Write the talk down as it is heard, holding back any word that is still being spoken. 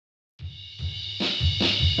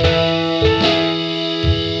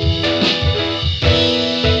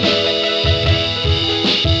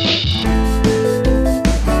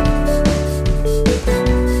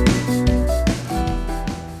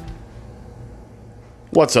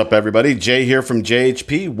What's up, everybody? Jay here from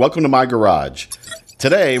JHP. Welcome to my garage.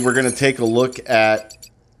 Today we're going to take a look at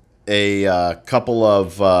a couple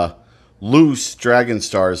of loose Dragon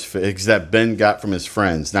Stars figs that Ben got from his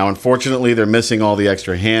friends. Now, unfortunately, they're missing all the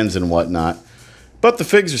extra hands and whatnot, but the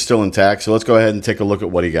figs are still intact, so let's go ahead and take a look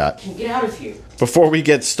at what he got. Get out of here. Before we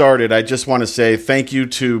get started, I just want to say thank you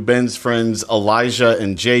to Ben's friends Elijah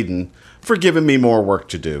and Jaden for giving me more work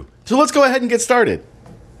to do. So let's go ahead and get started.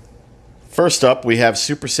 First up, we have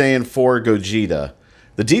Super Saiyan 4 Gogeta.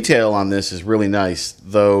 The detail on this is really nice,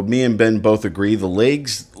 though me and Ben both agree the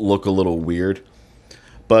legs look a little weird.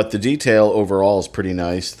 But the detail overall is pretty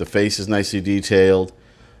nice. The face is nicely detailed.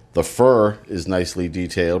 The fur is nicely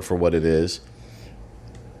detailed for what it is.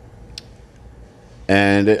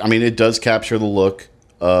 And, it does capture the look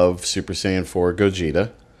of Super Saiyan 4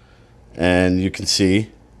 Gogeta. And you can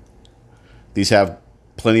see these have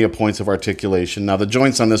plenty of points of articulation. Now, the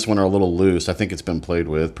joints on this one are a little loose. I think it's been played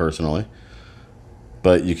with, personally.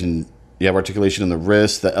 But you have articulation in the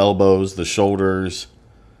wrists, the elbows, the shoulders.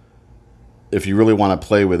 If you really want to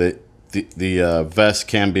play with it, the vest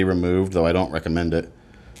can be removed, though I don't recommend it.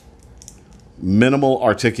 Minimal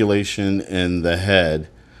articulation in the head,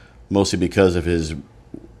 mostly because of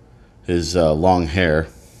his long hair.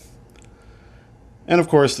 And, of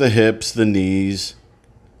course, the hips, the knees,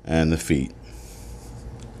 and the feet.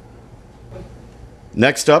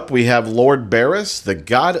 Next up, we have Lord Barris, the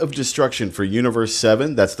God of Destruction for Universe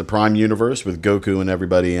 7. That's the Prime Universe with Goku and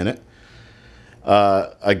everybody in it.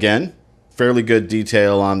 Again, fairly good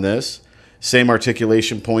detail on this. Same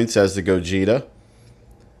articulation points as the Gogeta.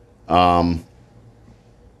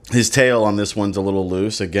 His tail on this one's a little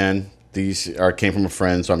loose. Again, these came from a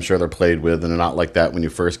friend, so I'm sure they're played with, and they're not like that when you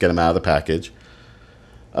first get them out of the package.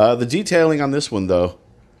 The detailing on this one, though,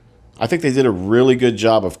 I think they did a really good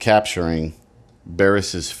job of capturing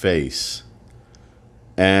Barris's face.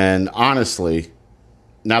 And honestly,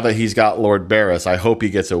 now that he's got Lord Barris, I hope he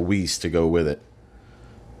gets a Whis to go with it.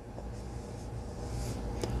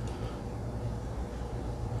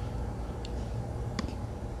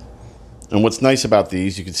 And what's nice about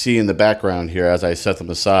these, you can see in the background here as I set them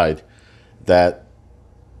aside, that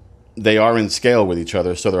they are in scale with each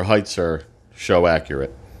other, so their heights are show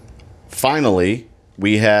accurate. Finally,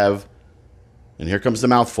 we have, and here comes the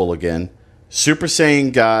mouthful again, Super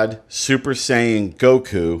Saiyan God, Super Saiyan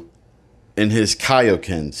Goku in his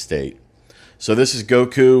Kaioken state. So this is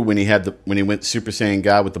Goku when he went Super Saiyan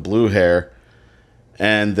God with the blue hair,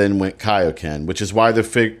 and then went Kaioken, which is why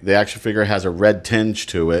the action figure has a red tinge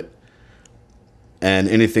to it, and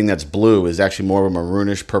anything that's blue is actually more of a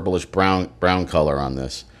maroonish, purplish brown color on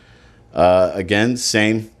this. Again,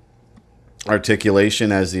 same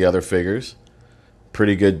articulation as the other figures.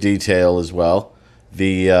 Pretty good detail as well.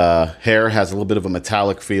 The hair has a little bit of a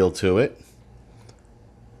metallic feel to it.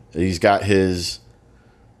 He's got his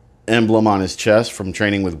emblem on his chest from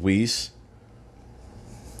training with Whis.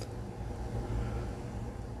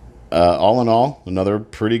 All in all, another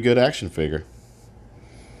pretty good action figure.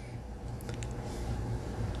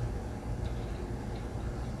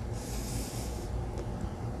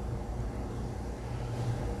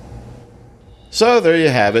 So there you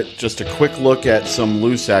have it, just a quick look at some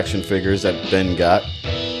loose action figures that Ben got.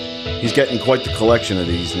 He's getting quite the collection of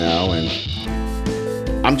these now,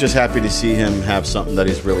 and I'm just happy to see him have something that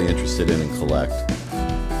he's really interested in and collect.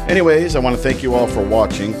 Anyways, I want to thank you all for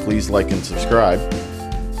watching. Please like and subscribe.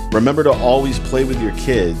 Remember to always play with your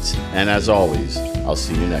kids, and as always, I'll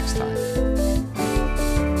see you next time.